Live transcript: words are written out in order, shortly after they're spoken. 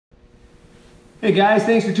Hey guys,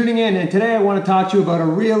 thanks for tuning in, and today I want to talk to you about a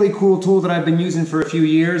really cool tool that I've been using for a few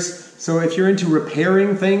years. So if you're into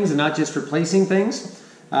repairing things and not just replacing things,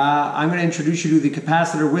 I'm going to introduce you to the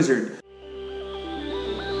Capacitor Wizard.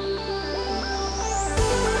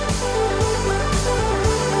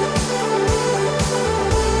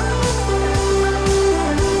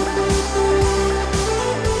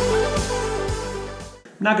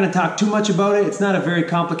 I'm not going to talk too much about it. It's not a very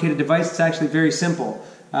complicated device. It's actually very simple.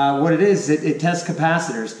 What it is, it tests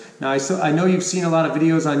capacitors. Now I know you've seen a lot of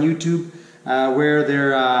videos on YouTube where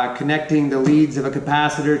they're connecting the leads of a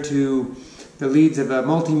capacitor to the leads of a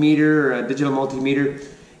multimeter or a digital multimeter,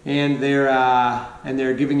 and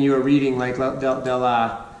they're giving you a reading. Like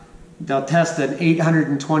they'll test an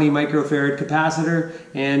 820 microfarad capacitor,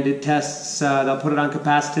 and it tests. They'll put it on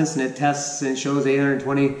capacitance, and it tests and it shows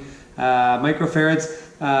 820 microfarads.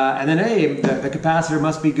 And then, hey, the capacitor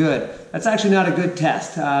must be good. That's actually not a good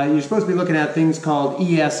test. You're supposed to be looking at things called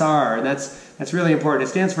ESR, and that's really important.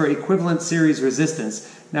 It stands for equivalent series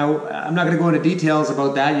resistance. Now, I'm not going to go into details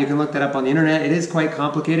about that. You can look that up on the internet. It is quite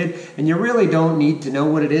complicated, and you really don't need to know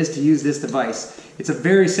what it is to use this device. It's a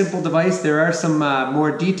very simple device. There are some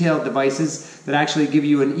more detailed devices that actually give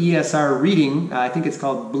you an ESR reading. I think it's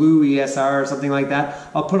called Blue ESR or something like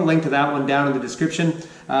that. I'll put a link to that one down in the description.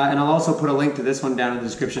 And I'll also put a link to this one down in the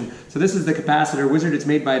description. So this is the Capacitor Wizard. It's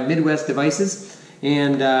made by Midwest Devices,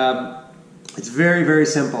 and it's very, very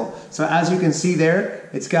simple. So as you can see there,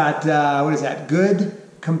 it's got, what is that? Good,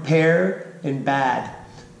 compare, and bad.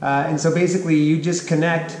 And so basically you just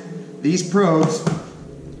connect these probes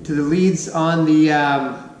to the leads on the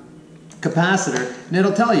capacitor, and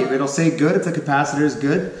it'll tell you. It'll say good if the capacitor is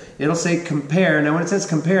good. It'll say compare. Now when it says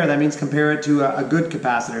compare, that means compare it to a good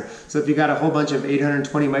capacitor. So if you got a whole bunch of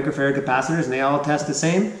 820 microfarad capacitors and they all test the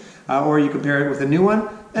same, or you compare it with a new one,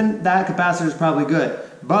 then that capacitor is probably good.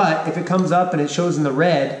 But if it comes up and it shows in the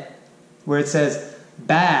red where it says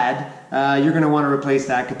bad, you're going to want to replace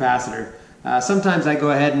that capacitor. Sometimes I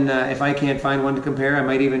go ahead and if I can't find one to compare, I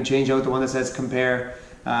might even change out the one that says compare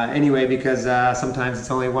anyway, because sometimes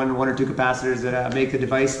it's only one or two capacitors that make the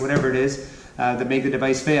device, whatever it is, that make the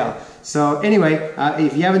device fail. So anyway,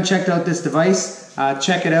 if you haven't checked out this device,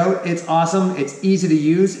 check it out. It's awesome. It's easy to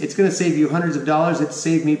use. It's going to save you hundreds of dollars. It's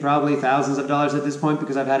saved me probably thousands of dollars at this point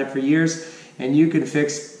because I've had it for years. And you can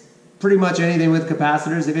fix pretty much anything with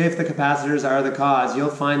capacitors. If the capacitors are the cause, you'll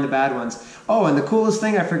find the bad ones. Oh, and the coolest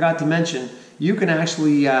thing I forgot to mention, you can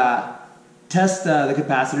actually test the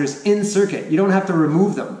capacitors in circuit. You don't have to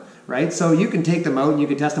remove them, right? So you can take them out and you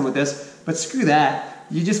can test them with this, but screw that.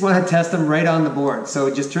 You just want to test them right on the board.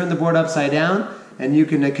 So just turn the board upside down and you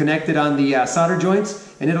can connect it on the solder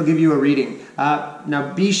joints and it'll give you a reading.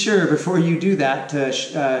 Now be sure before you do that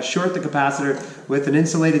to short the capacitor with an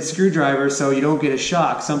insulated screwdriver so you don't get a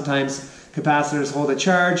shock. Sometimes capacitors hold a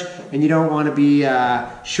charge and you don't want to be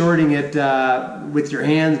shorting it with your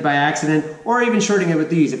hands by accident, or even shorting it with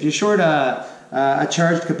these. If you short a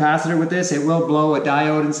charged capacitor with this, it will blow a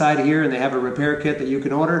diode inside here, and they have a repair kit that you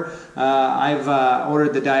can order. I've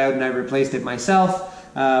ordered the diode and I replaced it myself.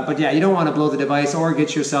 But yeah, you don't want to blow the device or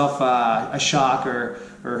get yourself a shock or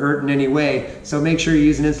hurt in any way. So make sure you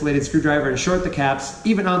use an insulated screwdriver and short the caps,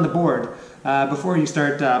 even on the board, before you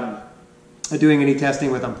start doing any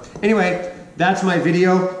testing with them. Anyway, that's my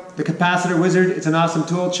video. The Capacitor Wizard, it's an awesome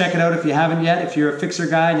tool. Check it out if you haven't yet. If you're a fixer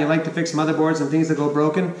guy and you like to fix motherboards and things that go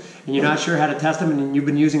broken and you're not sure how to test them and you've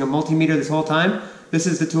been using a multimeter this whole time, this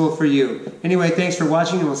is the tool for you. Anyway, thanks for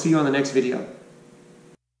watching and we'll see you on the next video.